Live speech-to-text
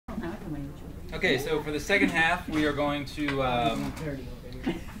Okay, so for the second half, we are going to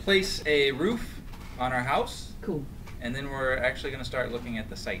place a roof on our house. Cool. And then we're actually going to start looking at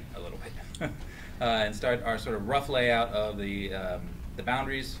the site a little bit and start our sort of rough layout of the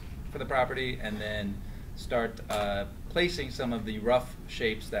boundaries for the property, and then start placing some of the rough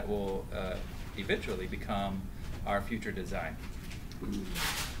shapes that will eventually become our future design.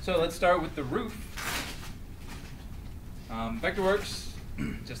 So let's start with the roof. Vectorworks,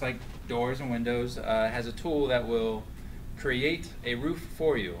 just like doors and windows, has a tool that will create a roof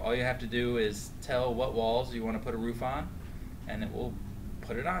for you. All you have to do is tell what walls you want to put a roof on, and it will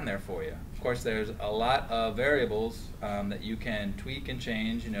put it on there for you. Of course, there's a lot of variables that you can tweak and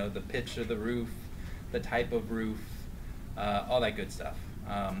change, you know, the pitch of the roof, the type of roof, all that good stuff.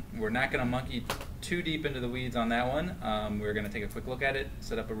 We're not going to monkey too deep into the weeds on that one. We're going to take a quick look at it,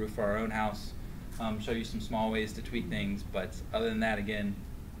 set up a roof for our own house, show you some small ways to tweak things, but other than that, again,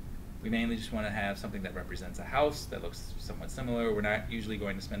 we mainly just want to have something that represents a house that looks somewhat similar. We're not usually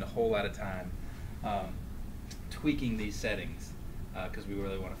going to spend a whole lot of time tweaking these settings because we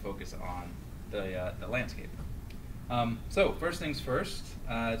really want to focus on the landscape. So first things first,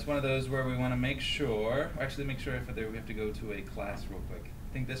 it's one of those where we want to make sure, actually make sure if we have to go to a class real quick.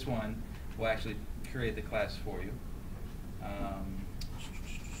 I think this one will actually create the class for you.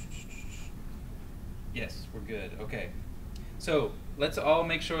 Yes, we're good. Okay. So let's all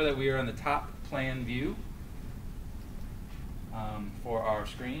make sure that we are on the top plan view for our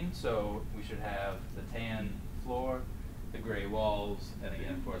screen. So we should have the tan floor, the gray walls, and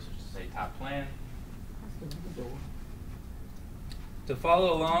again, of course, just say top plan. To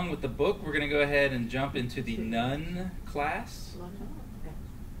follow along with the book, we're going to go ahead and jump into the None class.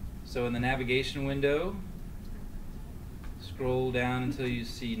 So in the navigation window, scroll down until you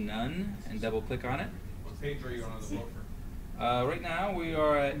see None and double click on it. What page are you on the book? Right now we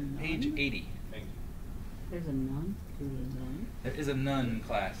are at page 80. Thank you. There's a none? There is a None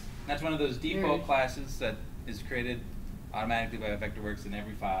class. That's one of those default classes that is created automatically by Vectorworks in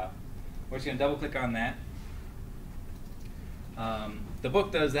every file. We're just going to double click on that. The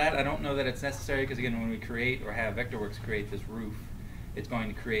book does that. I don't know that it's necessary because, again, when we create or have Vectorworks create this roof, it's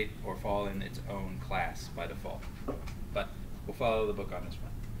going to create or fall in its own class by default. But we'll follow the book on this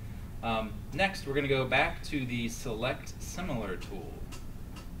one. Next, we're going to go back to the Select Similar tool.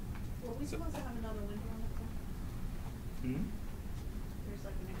 Were we supposed to have another window on the front? There's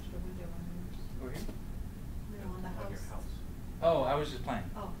like an extra window on yours. Over here? No, on the house. Your house. Oh, I was just playing.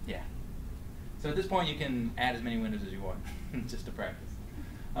 Oh. Yeah. So at this point, you can add as many windows as you want, just to practice.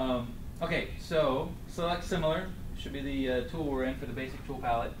 Okay, so Select Similar should be the tool we're in for the basic tool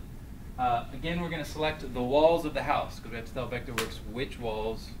palette. Again, we're going to select the walls of the house because we have to tell Vectorworks which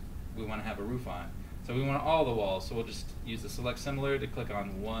walls we want to have a roof on. So we want all the walls, so we'll just use the Select Similar to click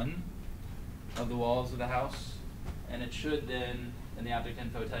on one of the walls of the house, and it should then, in the object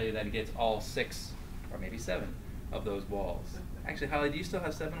info, tell you that it gets all 6 or maybe 7 of those walls. Actually, Holly, do you still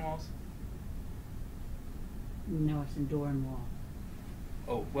have 7 walls? No, it's in door and wall.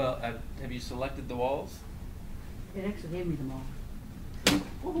 Oh, well, have you selected the walls? It actually gave me them all.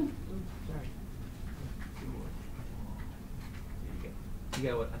 Oh, sorry. You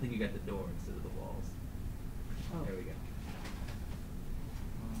got what? I think you got the door instead of the walls. Oh. There we go.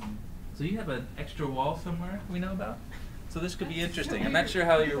 So you have an extra wall somewhere we know about? So this could be interesting. I'm not sure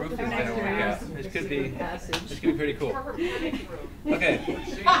how your roof is going to work out. This could be pretty cool. Okay.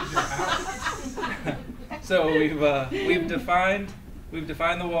 So we've defined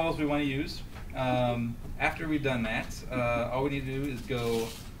the walls we want to use. After we've done that, all we need to do is go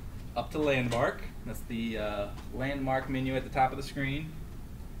up to Landmark. That's the Landmark menu at the top of the screen.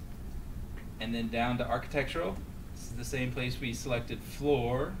 And then down to Architectural. This is the same place we selected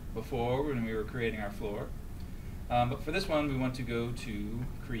Floor before when we were creating our floor. But for this one, we want to go to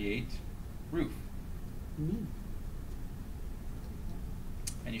Create Roof. And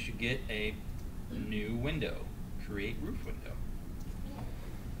you should get a new window, Create Roof window.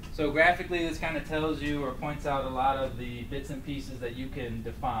 So graphically, this kind of tells you or points out a lot of the bits and pieces that you can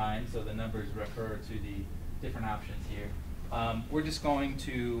define. So the numbers refer to the different options here. We're just going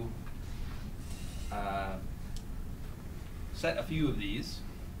to set a few of these.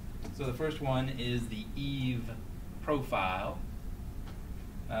 So the first one is the eave profile.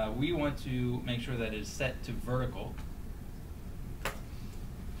 We want to make sure that it is set to vertical.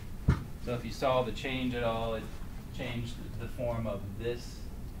 So if you saw the change at all, it changed the form of this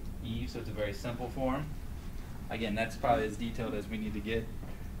eave, so it's a very simple form. Again, that's probably as detailed as we need to get.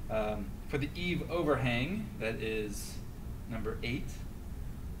 For the eave overhang, that is number 8.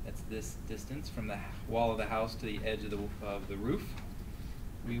 That's this distance from the wall of the house to the edge of the roof.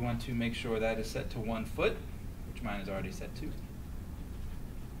 we want to make sure that is set to 1 foot, which mine is already set to.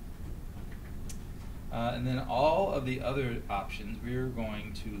 And then all of the other options we're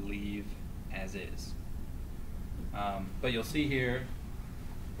going to leave as is. But you'll see here,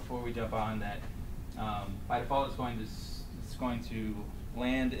 before we jump on, that by default it's going to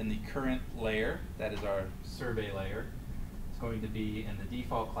land in the current layer. That is our survey layer. It's going to be in the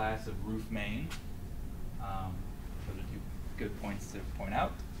default class of roof main. Those are 2 good points to point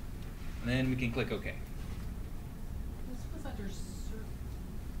out. And then we can click OK. This was under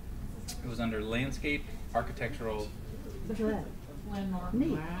It was under landscape, architectural. Look at that. landmark.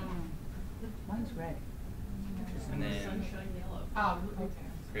 Neat. Wow. Mine's gray. And then Sunshine yellow. Oh, okay.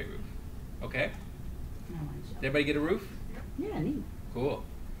 great roof. Okay. No, mine's Did everybody get a roof? yeah, neat. Cool.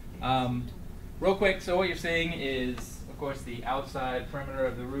 Real quick, so what you're seeing is, of course, the outside perimeter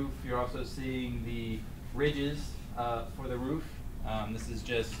of the roof. You're also seeing the ridges for the roof. This is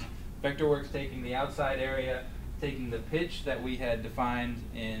just Vectorworks taking the outside area, taking the pitch that we had defined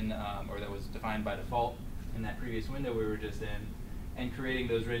in, or that was defined by default in that previous window we were just in, and creating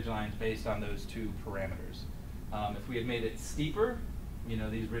those ridge lines based on those 2 parameters. If we had made it steeper, you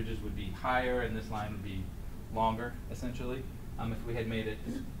know, these ridges would be higher and this line would be longer, essentially. If we had made it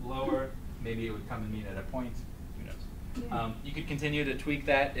lower, maybe it would come and meet at a point. Who knows? Yeah. You could continue to tweak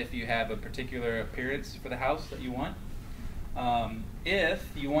that if you have a particular appearance for the house that you want. If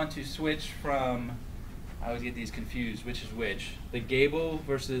you want to switch from, I always get these confused, which is which, the gable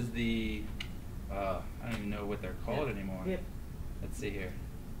versus the, I don't even know what they're called anymore. Yep. Let's see here.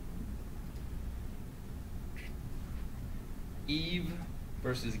 Eave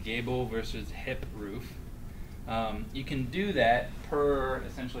versus gable versus hip roof. You can do that per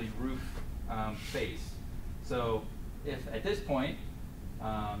essentially roof face. So if at this point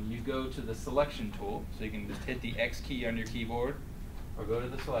you go to the selection tool, so you can just hit the X key on your keyboard or go to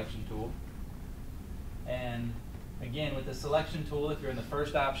the selection tool. And again, with the selection tool, if you're in the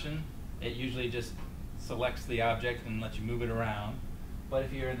first option, it usually just selects the object and lets you move it around. But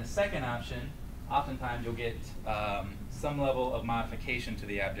if you're in the second option, oftentimes you'll get some level of modification to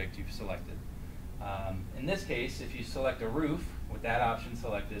the object you've selected. In this case, if you select a roof with that option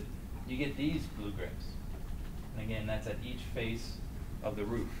selected, you get these blue grips. And again, that's at each face of the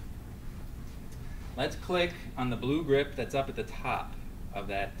roof. Let's click on the blue grip that's up at the top of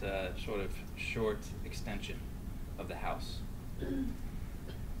that sort of short extension of the house.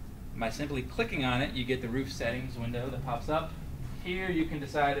 By simply clicking on it, you get the roof settings window that pops up. Here you can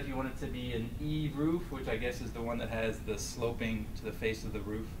decide if you want it to be an eave roof, which I guess is the one that has the sloping to the face of the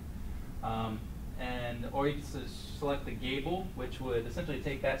roof. Or you can select the gable, which would essentially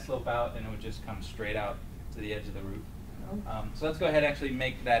take that slope out and it would just come straight out to the edge of the roof. So let's go ahead and actually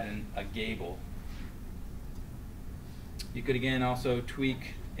make that a gable. You could again also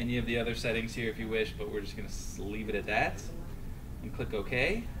tweak any of the other settings here if you wish, but we're just going to leave it at that and click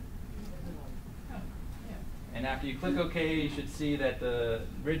OK. And after you click OK, you should see that the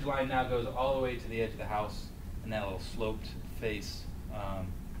ridge line now goes all the way to the edge of the house, and that little sloped face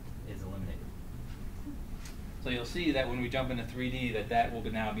is eliminated. So you'll see that when we jump into 3D, that will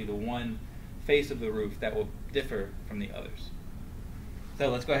now be the one face of the roof that will differ from the others. So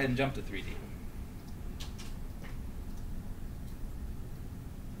let's go ahead and jump to 3D.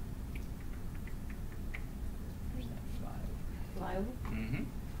 Where's that flyover? Flyover? Mm-hmm.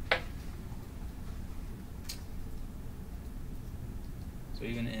 So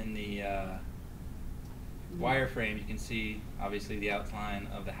even in the wireframe, you can see obviously the outline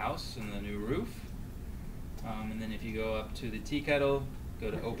of the house and the new roof. And then if you go up to the tea kettle, go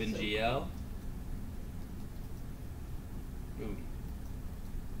to OpenGL. Boom.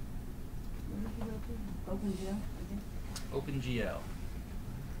 Where did you go to? OpenGL, I guess. OpenGL.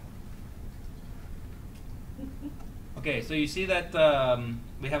 Okay, so you see that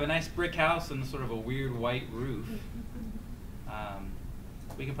we have a nice brick house and sort of a weird white roof.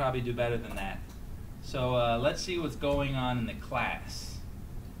 We can probably do better than that. So let's see what's going on in the class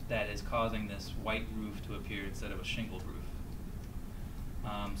that is causing this white roof to appear instead of a shingled roof.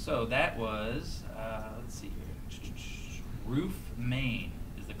 So that was, let's see here, roof main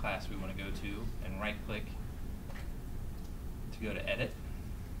is the class we want to go to, and right click to go to edit.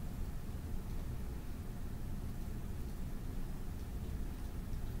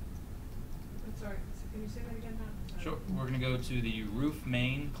 Sorry, can you say that again, Matt? Sure. We're going to go to the roof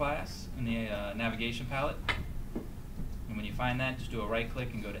main class in the navigation palette. And when you find that, just do a right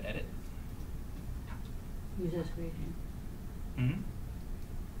click and go to edit. Use this creation. Mm-hmm.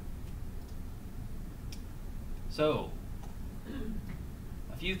 So,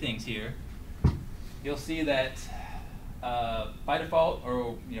 a few things here. You'll see that by default,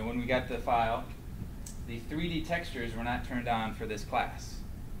 or when we got the file, the 3D textures were not turned on for this class.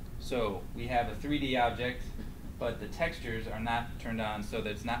 So we have a 3D object, but the textures are not turned on, so that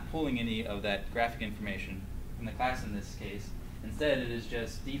it's not pulling any of that graphic information from the class in this case. Instead, it is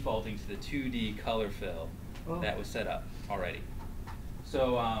just defaulting to the 2D color fill that was set up already.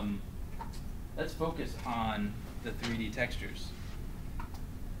 So let's focus on the 3D textures.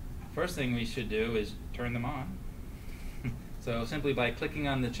 First thing we should do is turn them on. So simply by clicking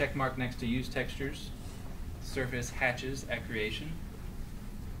on the check mark next to Use Textures, Surface Hatches at Creation.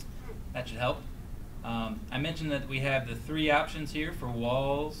 That should help. I mentioned that we have the 3 options here for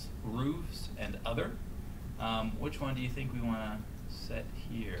walls, roofs, and other. Which one do you think we want to set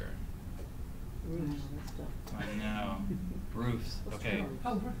here? Roofs. I know. Roofs. Okay.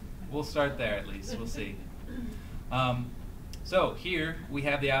 Oh, We'll start there at least. We'll see. So here we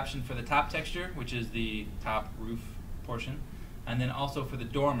have the option for the top texture, which is the top roof portion, and then also for the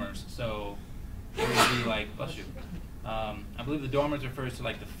dormers. So it would be like, bless you. I believe the dormers refers to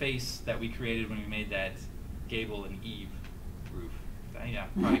like the face that we created when we made that gable and eave roof. Yeah,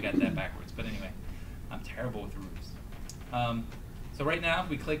 probably got that backwards, but anyway, I'm terrible with roofs. So right now, if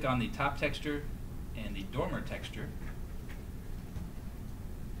we click on the top texture and the dormer texture,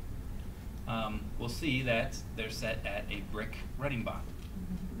 we'll see that they're set at a brick running bond,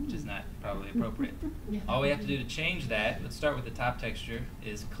 which is not probably appropriate. All we have to do to change that, let's start with the top texture,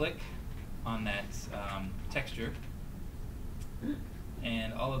 is click on that texture,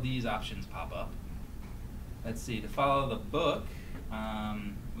 and all of these options pop up. Let's see, to follow the book,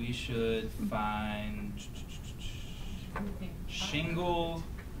 we should find shingle,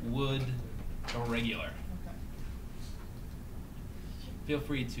 wood, irregular. Feel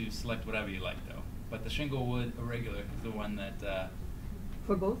free to select whatever you like though, but the shingle, wood, irregular is the one that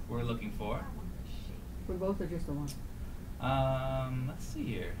for both? we're looking for. For both or just the one? Let's see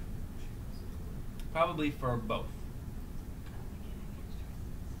here. Probably for both.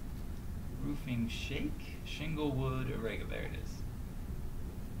 Roofing shake, shingle, wood, irregular. There it is.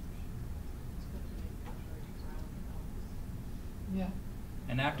 Yeah.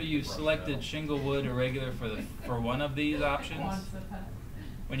 And after you've selected shingle, wood, irregular for one of these options,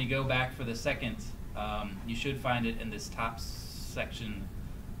 when you go back for the second, you should find it in this top section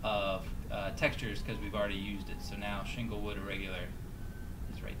of textures because we've already used it. So now shingle, wood, irregular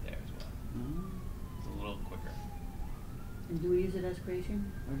is right there as well. It's a little quicker. And do we use it as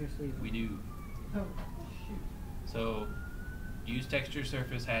creation or just leave it? We do. Oh, shoot. So use texture,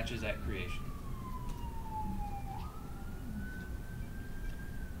 surface, hatches at creation.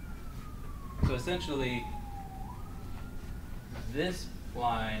 So essentially, this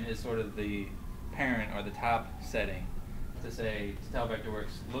line is sort of the parent or the top setting to tell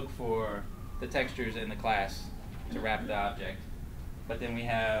Vectorworks, look for the textures in the class to wrap the object. But then we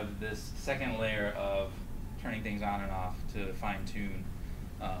have this second layer of turning things on and off to fine tune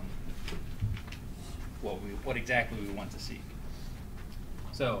what exactly we want to see.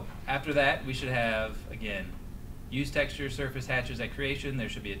 So after that, we should have, again, use texture, surface, hatches at creation. There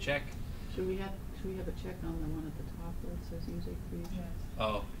should be a check. Should we have a check on the one at the top where it says use a creation?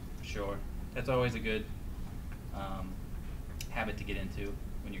 Oh, sure. That's always a good habit to get into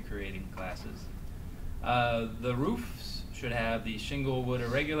when you're creating classes. The roofs should have the shingle, wood,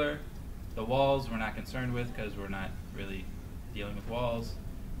 irregular. The walls we're not concerned with because we're not really dealing with walls.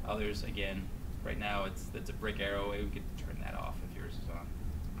 Others, again, right now it's a brick arrow. We could turn that off if yours is on.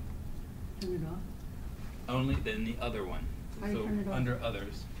 Turn it off? Only then the other one. How do you So turn it off? under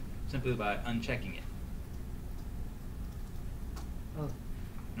others, simply by unchecking it. Oh,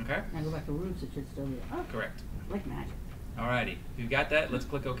 Okay? now go back to roofs, it should still be, oh, Correct. like magic. Alrighty. If you've got that, let's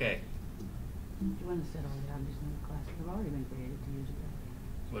click OK. Do you want to set all the objects in the class? They've already been created to use it.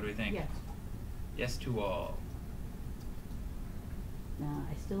 What do we think? Yes. Yes to all. Now,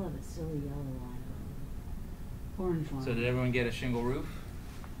 I still have a silly yellow line. Orange line. So did everyone get a shingle roof?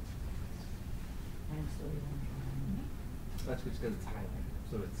 I have silly orange line. That's just because it's highlighted.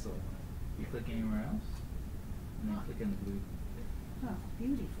 So it's you click anywhere else, and then click in the blue. Oh,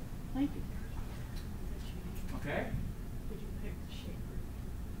 beautiful. Thank you. Okay. Did you pick the shape?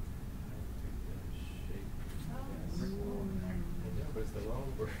 But it's the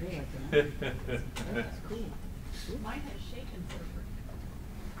wrong word. They like that. That's cool. Cool. Mine has shaken surfer.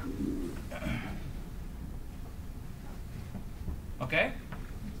 Okay.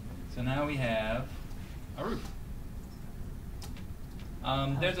 So now we have a roof.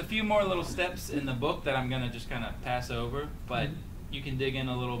 There's a few more little steps in the book that I'm going to just kind of pass over, but you can dig in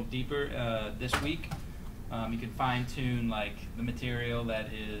a little deeper this week. You can fine tune like the material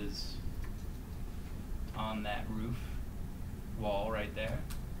that is on that roof. wall right there,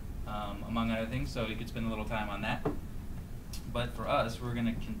 among other things, so you could spend a little time on that. But for us, we're going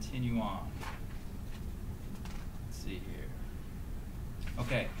to continue on. Let's see here.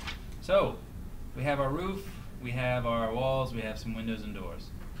 Okay, so we have our roof, we have our walls, we have some windows and doors.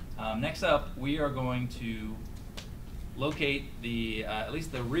 Next up, we are going to locate the at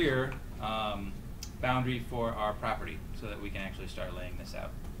least the rear boundary for our property so that we can actually start laying this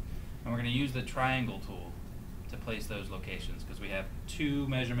out. And we're going to use the triangle tool to place those locations because we have two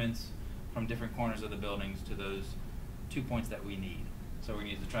measurements from different corners of the buildings to those 2 points that we need. So we're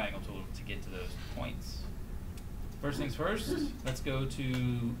going to use the triangle tool to get to those points. First things first, let's go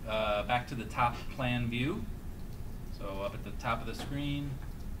to back to the top plan view. So up at the top of the screen,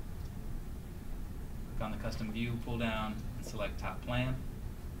 click on the custom view, pull down, and select top plan.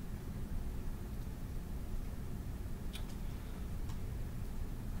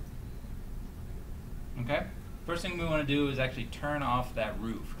 Okay, first thing we want to do is actually turn off that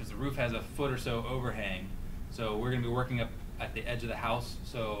roof because the roof has a foot or so overhang. So we're going to be working up at the edge of the house,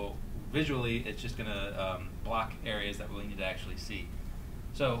 so visually it's just going to block areas that we need to actually see.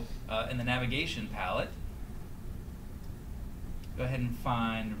 So in the navigation palette, go ahead and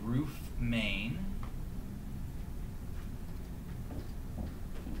find roof main,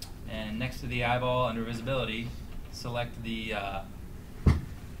 and next to the eyeball under visibility, select the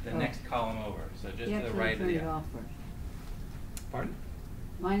next column over, so just You to the actually right of turn the it off first. Pardon?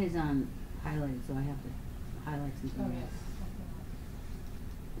 Mine is on highlighted, so I have to highlight Oh, something yes. else.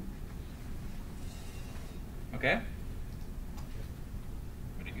 Okay.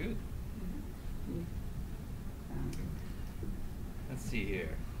 Pretty good. Let's see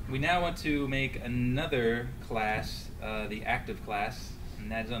here. We now want to make another class, the active class,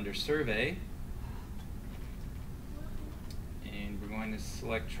 and that's under survey. And we're going to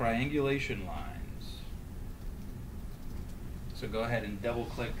select triangulation lines. So go ahead and double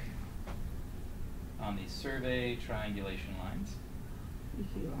click on the survey triangulation lines. If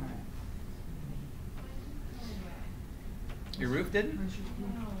you are. Your roof didn't? No, it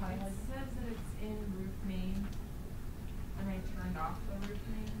says that it's in roof main, and I turned off the roof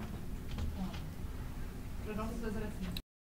main. But it also says that it's in